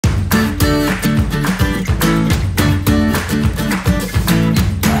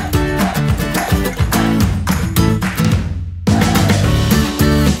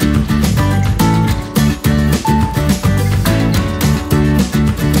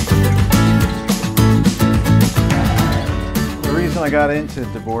I got into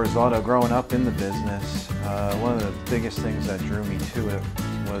DeBoer's Auto, growing up in the business, one of the biggest things that drew me to it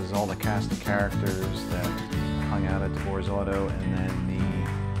was all the cast of characters that hung out at DeBoer's Auto, and then the,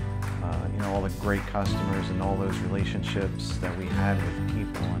 you know, all the great customers and all those relationships that we had with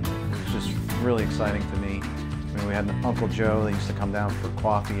people, and it was just really exciting to me. I mean, we had Uncle Joe that used to come down for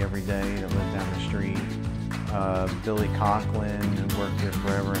coffee every day that lived down the street. Billy Conklin, who worked here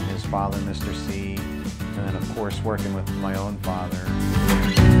forever, and his father, Mr. C. And then, of course, working with my own father.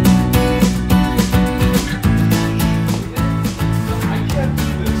 I can't do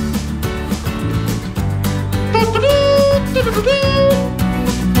this.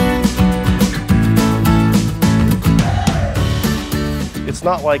 It's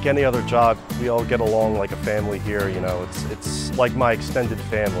not like any other job. We all get along like a family here, you know. It's like my extended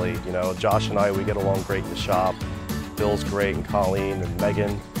family, you know. Josh and I, we get along great in the shop. Bill's great, and Colleen and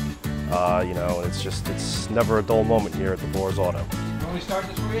Megan. You know, it's never a dull moment here at DeBoer's Auto. Can we start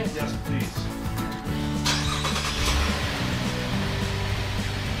this for you? Yes, please.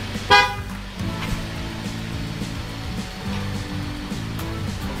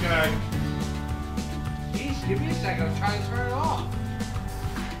 Okay. Geez, give me a second. I'm trying to turn it off.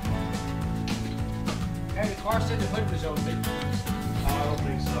 Hey, the car said the hood was open. I don't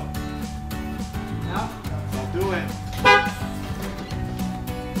think so. No? I'll do it.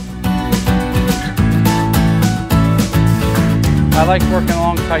 I like working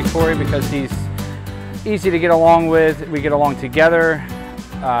alongside Corey because he's easy to get along with. We get along together.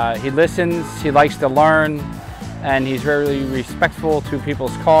 He listens, he likes to learn, and he's very respectful to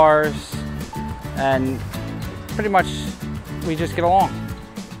people's cars. And pretty much we just get along.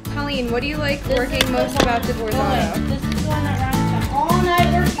 Colleen, what do you like working most about DeBoer's Auto? This is the one that Ryan's spent all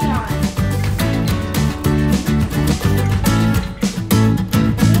night working on.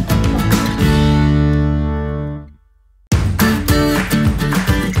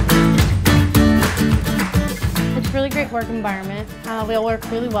 Really great work environment. We all work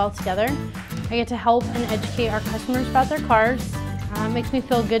really well together. I get to help and educate our customers about their cars. It makes me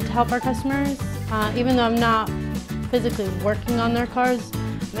feel good to help our customers. Even though I'm not physically working on their cars,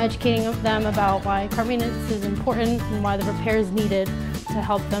 I'm educating them about why car maintenance is important and why the repair is needed to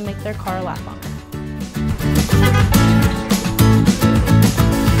help them make their car last longer.